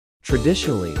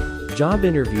Traditionally, job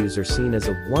interviews are seen as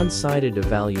a one-sided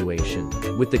evaluation,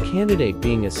 with the candidate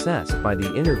being assessed by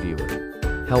the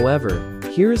interviewer. However,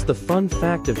 here is the fun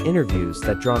fact of interviews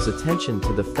that draws attention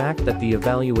to the fact that the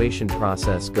evaluation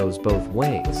process goes both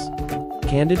ways.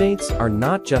 Candidates are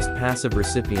not just passive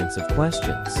recipients of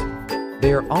questions.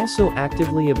 They are also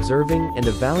actively observing and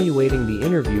evaluating the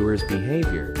interviewer's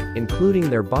behavior, including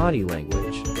their body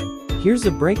language. Here's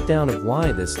a breakdown of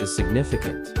why this is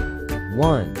significant.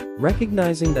 1.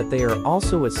 Recognizing that they are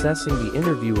also assessing the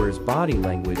interviewer's body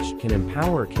language can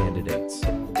empower candidates.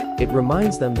 It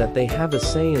reminds them that they have a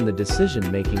say in the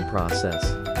decision-making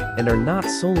process, and are not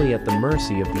solely at the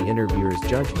mercy of the interviewer's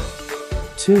judgment.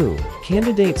 2.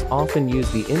 Candidates often use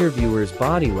the interviewer's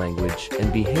body language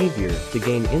and behavior to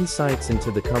gain insights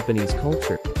into the company's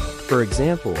culture. For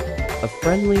example, a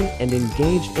friendly and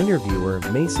engaged interviewer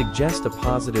may suggest a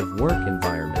positive work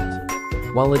environment,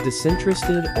 while a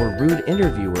disinterested or rude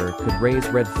interviewer could raise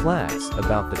red flags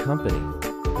about the company.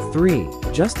 3.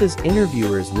 Just as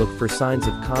interviewers look for signs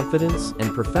of confidence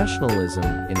and professionalism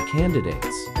in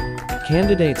candidates,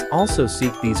 candidates also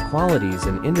seek these qualities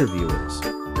in interviewers.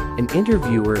 An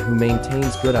interviewer who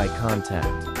maintains good eye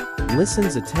contact,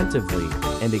 listens attentively,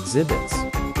 and exhibits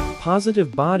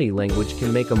positive body language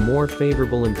can make a more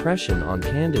favorable impression on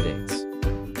candidates.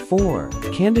 4.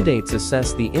 Candidates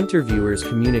assess the interviewer's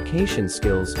communication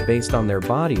skills based on their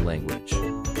body language.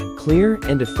 Clear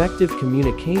and effective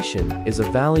communication is a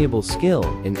valuable skill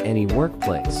in any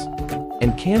workplace,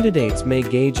 and candidates may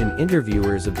gauge an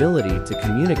interviewer's ability to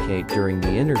communicate during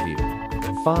the interview.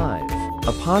 5.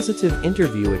 A positive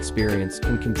interview experience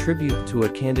can contribute to a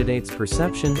candidate's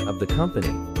perception of the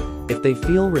company. If they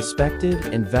feel respected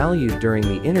and valued during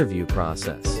the interview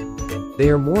process, they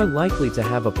are more likely to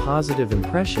have a positive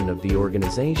impression of the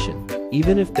organization,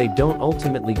 even if they don't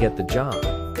ultimately get the job.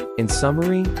 In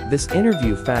summary, this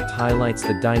interview fact highlights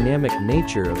the dynamic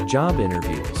nature of job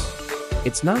interviews.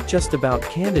 It's not just about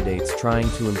candidates trying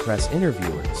to impress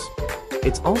interviewers.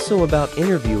 It's also about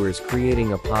interviewers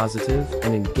creating a positive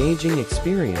and engaging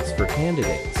experience for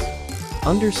candidates.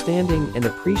 Understanding and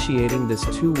appreciating this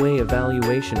two-way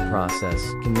evaluation process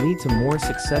can lead to more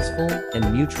successful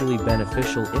and mutually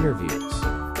beneficial interviews.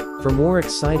 For more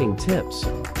exciting tips,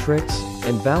 tricks,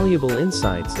 and valuable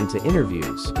insights into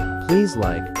interviews, please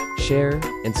like, share,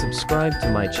 and subscribe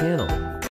to my channel.